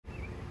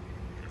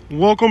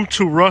Welcome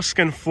to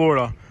Ruskin,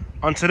 Florida.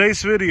 On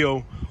today's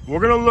video, we're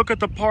going to look at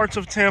the parts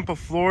of Tampa,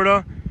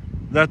 Florida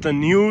that the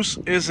news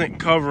isn't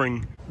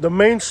covering. The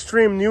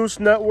mainstream news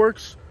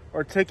networks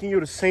are taking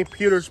you to St.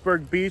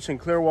 Petersburg Beach and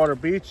Clearwater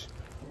Beach,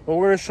 but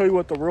we're going to show you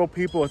what the real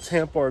people of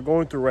Tampa are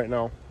going through right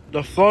now.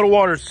 The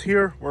floodwaters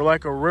here were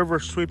like a river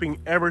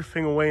sweeping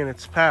everything away in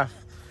its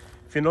path.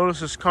 If you notice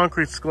this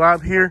concrete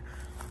slab here,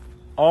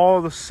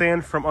 all the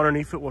sand from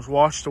underneath it was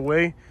washed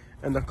away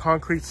and the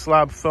concrete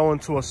slab fell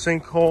into a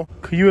sinkhole.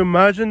 Can you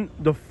imagine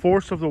the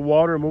force of the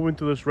water moving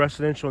through this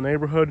residential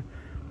neighborhood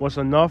was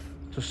enough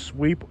to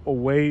sweep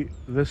away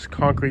this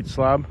concrete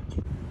slab?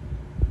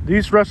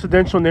 These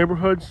residential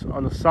neighborhoods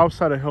on the south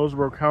side of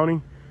Hillsborough County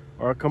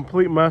are a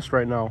complete mess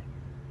right now.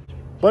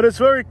 But it's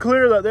very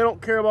clear that they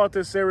don't care about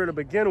this area to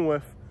begin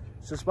with,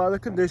 just by the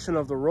condition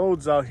of the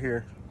roads out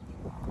here.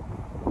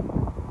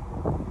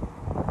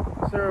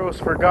 This area was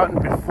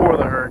forgotten before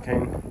the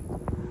hurricane.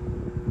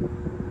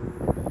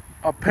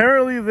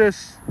 Apparently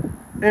this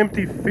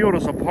empty field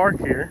is a park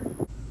here.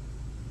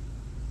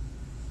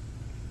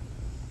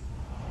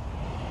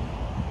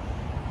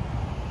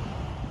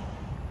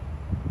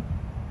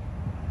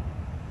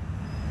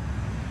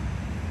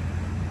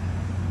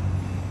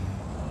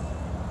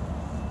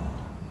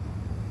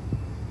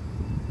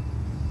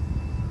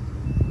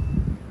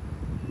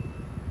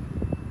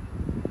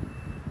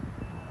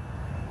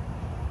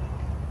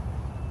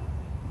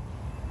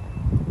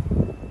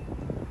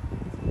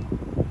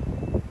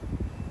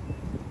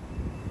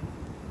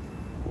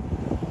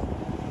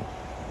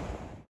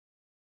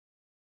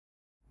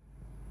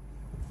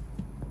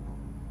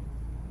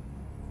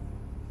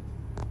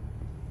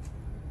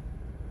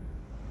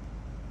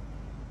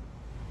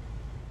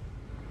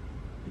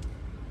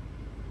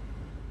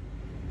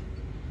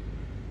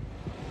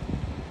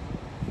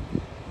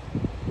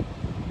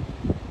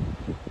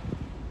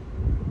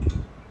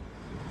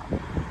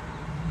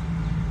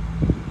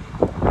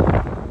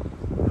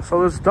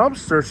 So this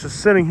dumpster is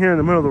just sitting here in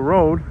the middle of the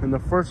road, and the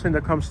first thing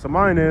that comes to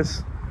mind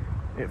is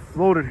it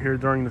floated here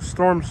during the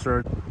storm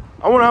surge.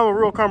 I want to have a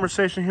real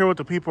conversation here with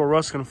the people of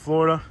Ruskin,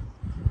 Florida.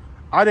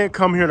 I didn't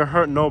come here to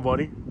hurt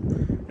nobody.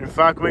 In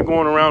fact, I've been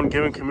going around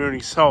giving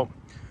communities help.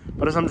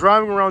 But as I'm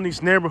driving around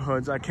these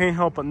neighborhoods, I can't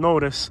help but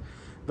notice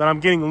that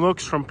I'm getting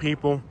looks from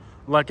people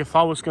like if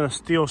I was going to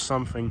steal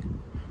something.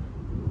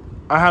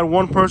 I had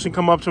one person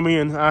come up to me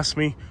and ask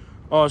me,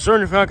 is there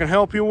anything I can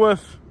help you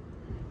with?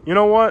 You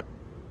know what?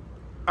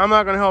 I'm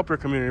not going to help your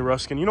community,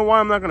 Ruskin. You know why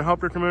I'm not going to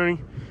help your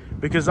community?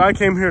 Because I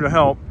came here to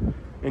help,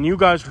 and you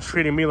guys are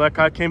treating me like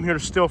I came here to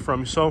steal from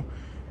you. So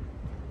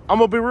I'm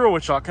going to be real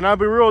with y'all. Can I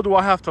be real, or do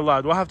I have to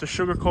lie? Do I have to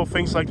sugarcoat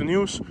things like the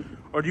news?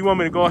 Or do you want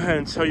me to go ahead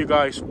and tell you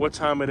guys what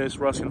time it is,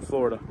 Ruskin,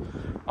 Florida?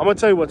 I'm going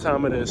to tell you what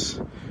time it is.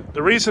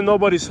 The reason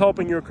nobody's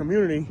helping your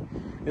community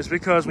is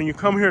because when you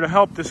come here to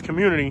help this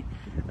community,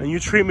 and you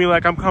treat me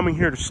like I'm coming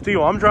here to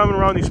steal, I'm driving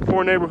around these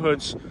poor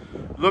neighborhoods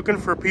looking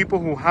for people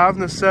who have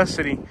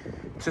necessity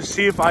to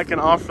see if I can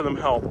offer them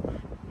help.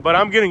 But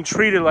I'm getting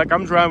treated like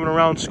I'm driving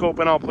around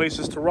scoping out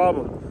places to rob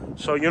them.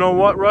 So you know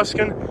what,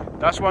 Ruskin?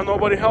 That's why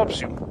nobody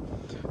helps you.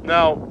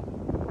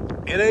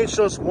 Now, it ain't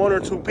just one or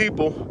two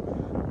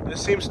people.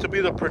 This seems to be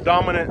the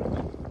predominant,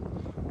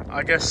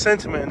 I guess,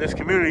 sentiment in this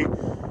community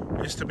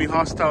is to be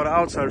hostile to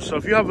outsiders. So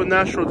if you have a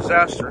natural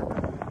disaster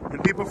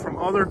and people from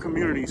other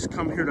communities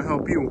come here to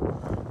help you,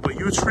 but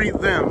you treat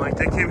them like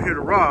they came here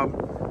to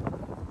rob,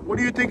 what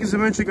do you think is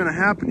eventually going to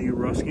happen to you,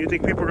 Ruskin? You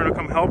think people are going to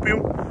come help you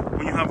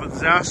when you have a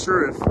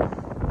disaster if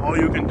all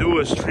you can do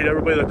is treat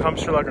everybody that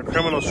comes here like a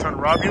criminal is trying to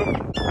rob you?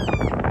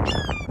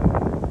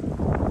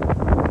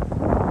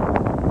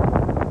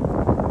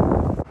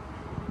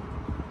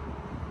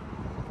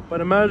 But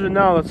imagine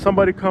now that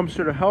somebody comes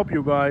here to help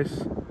you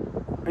guys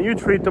and you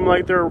treat them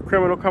like they're a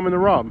criminal coming to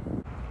rob.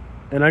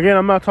 And again,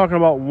 I'm not talking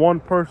about one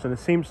person. It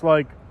seems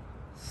like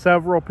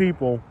several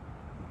people,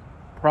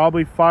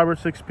 probably 5 or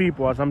 6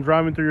 people, as I'm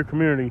driving through your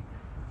community,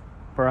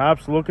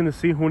 perhaps looking to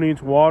see who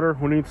needs water,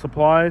 who needs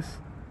supplies,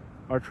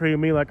 are treating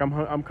me like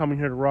I'm coming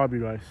here to rob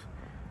you guys.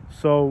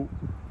 So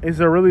is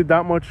there really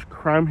that much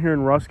crime here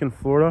in Ruskin,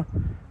 Florida,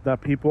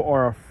 that people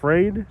are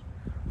afraid?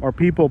 Are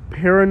people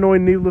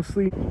paranoid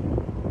needlessly?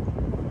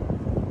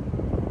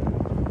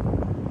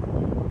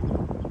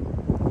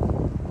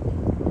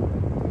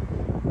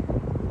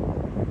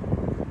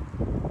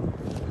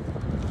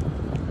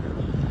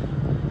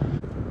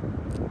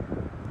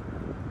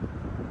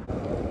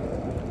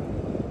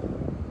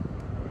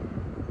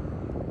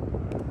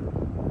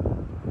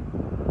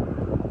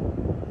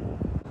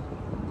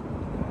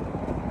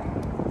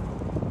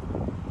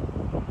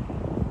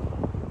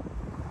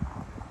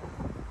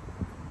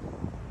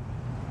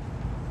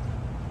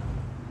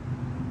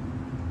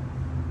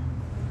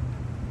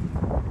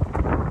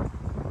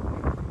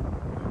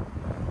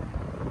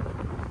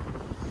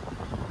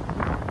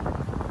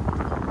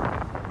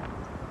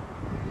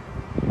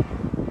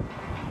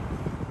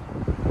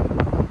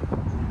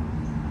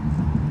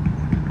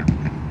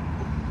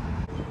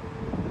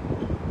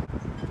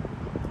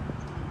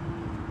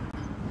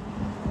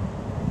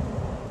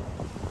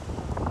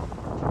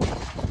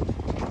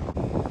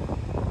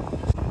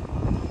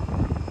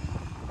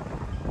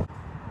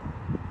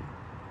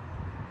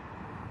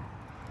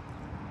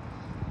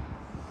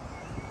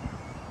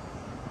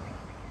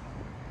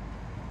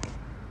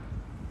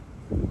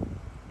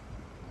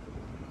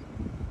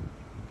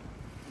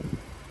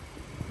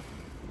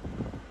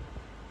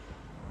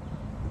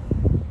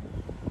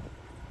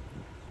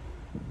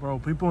 Bro,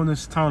 people in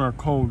this town are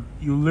cold.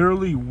 You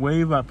literally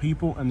wave at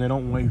people and they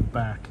don't wave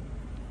back.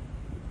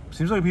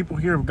 Seems like people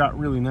here have got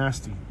really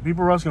nasty.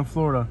 People Ruskin,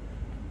 Florida,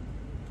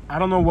 I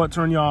don't know what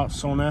turned y'all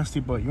so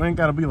nasty, but you ain't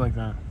gotta be like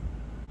that.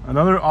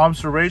 Another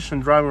observation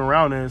driving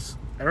around is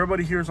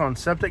everybody here is on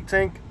septic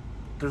tank.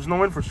 There's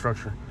no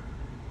infrastructure.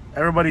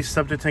 Everybody's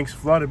septic tank's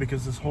flooded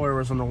because this whole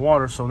area is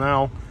underwater. So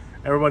now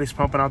everybody's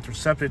pumping out their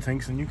septic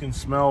tanks, and you can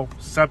smell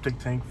septic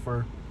tank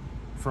for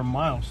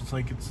miles. It's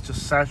like it's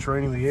just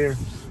saturating the air.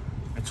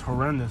 It's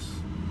horrendous.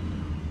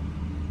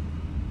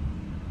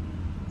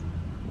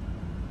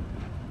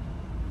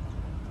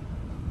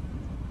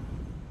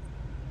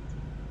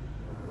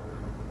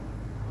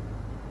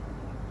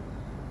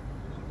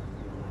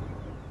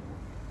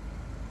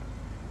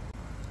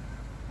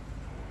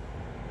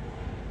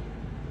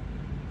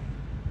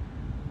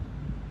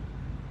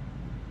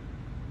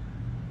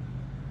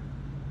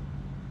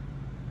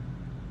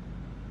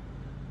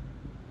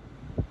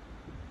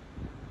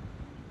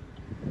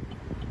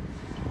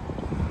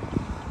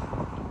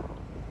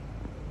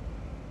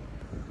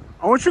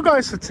 I want you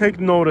guys to take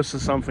notice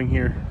of something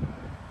here.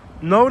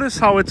 Notice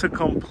how it's a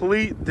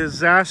complete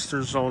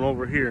disaster zone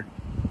over here,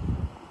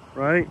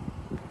 right?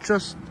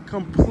 Just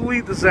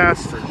complete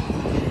disaster.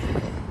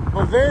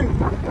 But then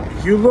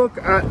you look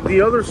at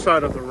the other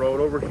side of the road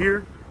over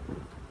here,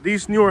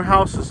 these newer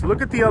houses.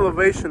 Look at the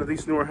elevation of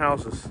these newer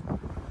houses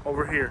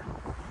over here.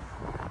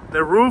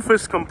 The roof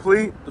is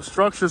complete, the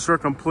structures are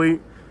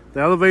complete,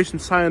 the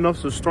elevation's high enough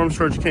so the storm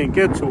surge can't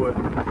get to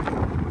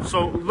it.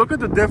 So look at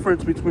the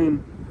difference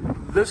between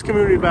this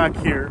community back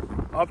here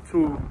up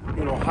to,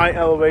 you know, high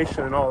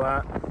elevation and all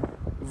that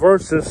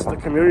versus the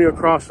community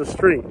across the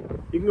street.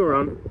 You can go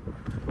around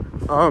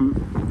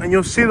and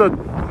you'll see the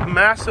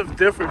massive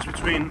difference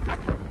between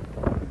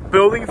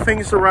building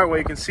things the right way.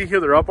 You can see here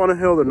they're up on a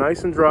hill, they're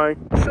nice and dry.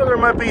 Sure, there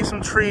might be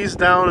some trees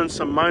down and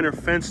some minor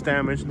fence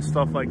damage and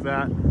stuff like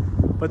that,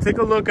 but take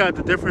a look at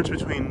the difference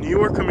between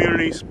newer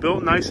communities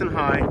built nice and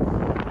high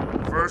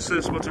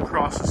versus what's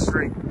across the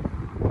street.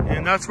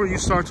 And that's where you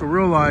start to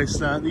realize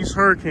that these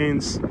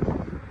hurricanes,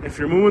 if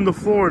you're moving to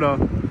Florida,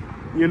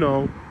 you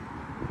know,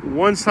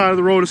 one side of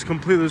the road is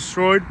completely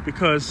destroyed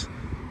because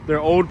they're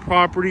old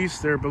properties,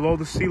 they're below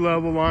the sea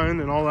level line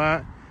and all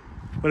that.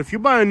 But if you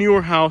buy a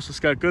newer house that's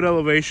got good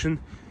elevation,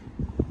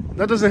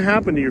 that doesn't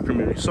happen to your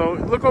community. So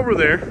look over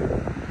there,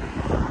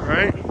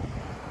 right?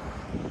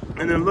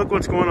 And then look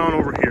what's going on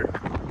over here.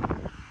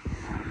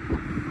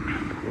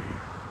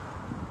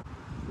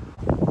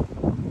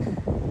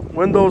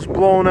 Windows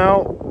blown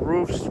out,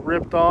 roofs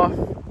ripped off.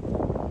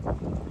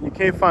 You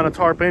can't find a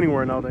tarp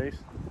anywhere nowadays.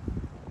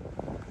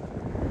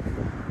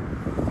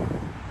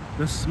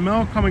 The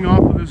smell coming off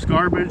of this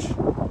garbage,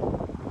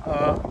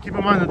 keep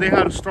in mind that they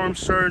had a storm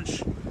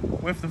surge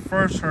with the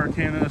first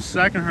hurricane, and the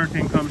second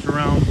hurricane comes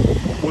around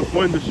with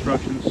wind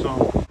destruction.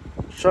 So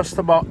just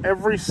about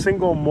every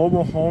single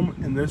mobile home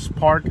in this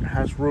park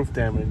has roof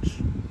damage.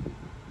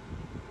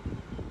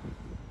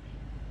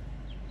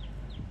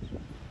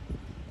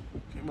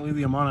 Can't believe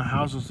the amount of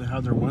houses that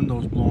have their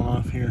windows blown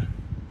off here.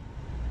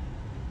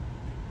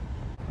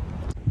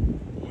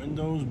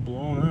 Windows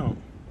blown out.